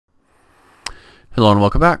Hello and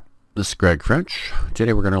welcome back. This is Greg French.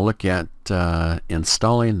 Today we're going to look at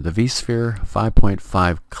installing the vSphere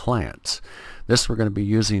 5.5 client. This we're going to be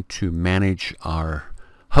using to manage our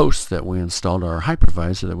host that we installed, our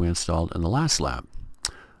hypervisor that we installed in the last lab.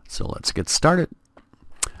 So let's get started.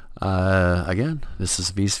 Again, this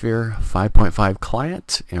is vSphere 5.5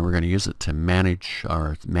 client, and we're going to use it to managing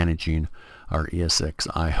our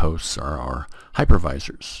ESXi hosts, or our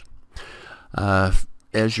hypervisors.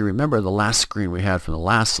 As you remember, the last screen we had from the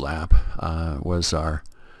last lab was our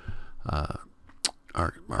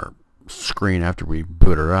screen after we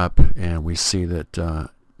boot her up, and we see that the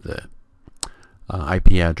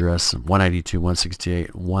IP address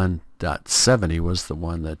 192.168.1.70 was the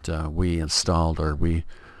one that we installed, or we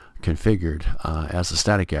configured as a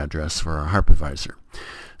static address for our hypervisor.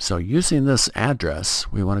 So using this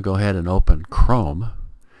address, we want to go ahead and open Chrome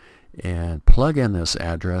and plug in this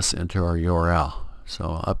address into our URL.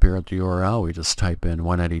 So up here at the URL, we just type in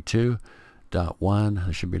 192.1,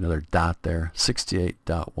 there should be another dot there,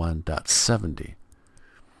 68.1.70. All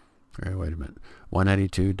right, wait a minute,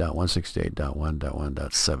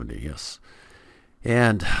 192.168.1.1.70, yes.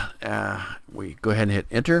 And we go ahead and hit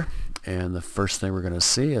enter, and the first thing we're going to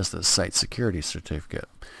see is the site security certificate.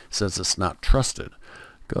 It says it's not trusted.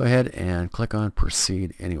 Go ahead and click on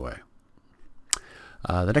proceed anyway.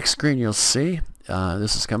 The next screen you'll see,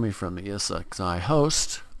 this is coming from the ESXi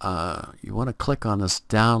host. You want to click on this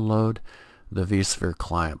download the vSphere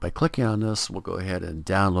client. By clicking on this, we'll go ahead and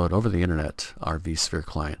download over the internet our vSphere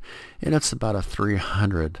client, and it's about a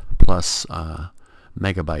 300 plus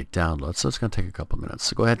megabyte download, so it's going to take a couple minutes.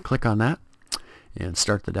 So go ahead and click on that and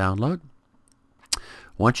start the download.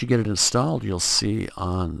 Once you get it installed, you'll see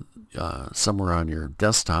on somewhere on your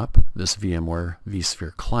desktop this VMware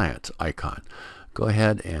vSphere client icon. Go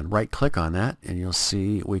ahead and right click on that, and you'll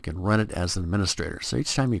see we can run it as an administrator. So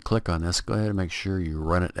each time you click on this, go ahead and make sure you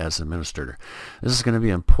run it as an administrator. This is going to be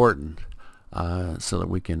important so that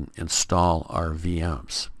we can install our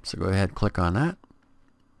VMs. So go ahead and click on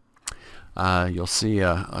that. You'll see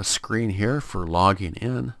a screen here for logging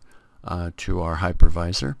in to our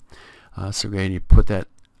hypervisor. So go ahead and you put that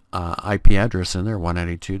IP address in there,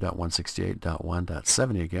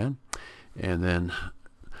 192.168.1.70 again, and then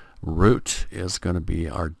root is going to be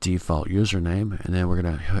our default username, and then we're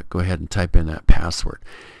going to go ahead and type in that password.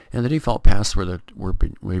 And the default password that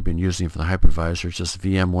we've been using for the hypervisor is just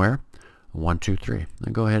VMware 123.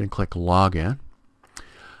 Then go ahead and click login.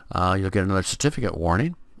 You'll get another certificate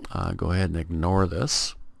warning. Go ahead and ignore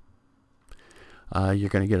this. You're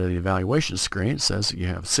going to get an evaluation screen. It says that you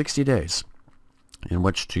have 60 days in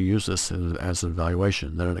which to use this as an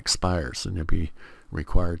evaluation. Then it expires, and you'll be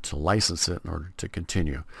required to license it in order to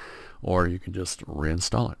continue, or you can just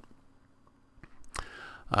reinstall it.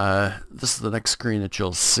 This is the next screen that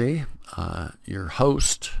you'll see. Your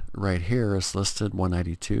host right here is listed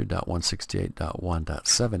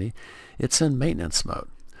 192.168.1.70. It's in maintenance mode.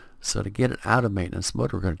 So to get it out of maintenance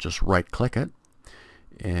mode, we're going to just right click it,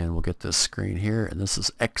 and we'll get this screen here, and this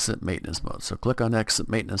is exit maintenance mode. So click on exit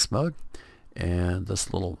maintenance mode, and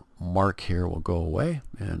this little mark here will go away,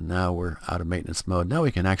 and now we're out of maintenance mode. Now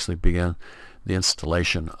we can actually begin the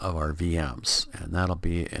installation of our VMs, and that'll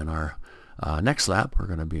be in our next lab. We're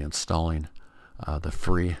going to be installing the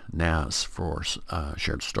free NAS for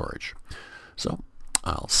shared storage. So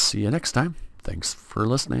I'll see you next time. Thanks for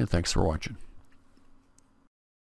listening, and thanks for watching.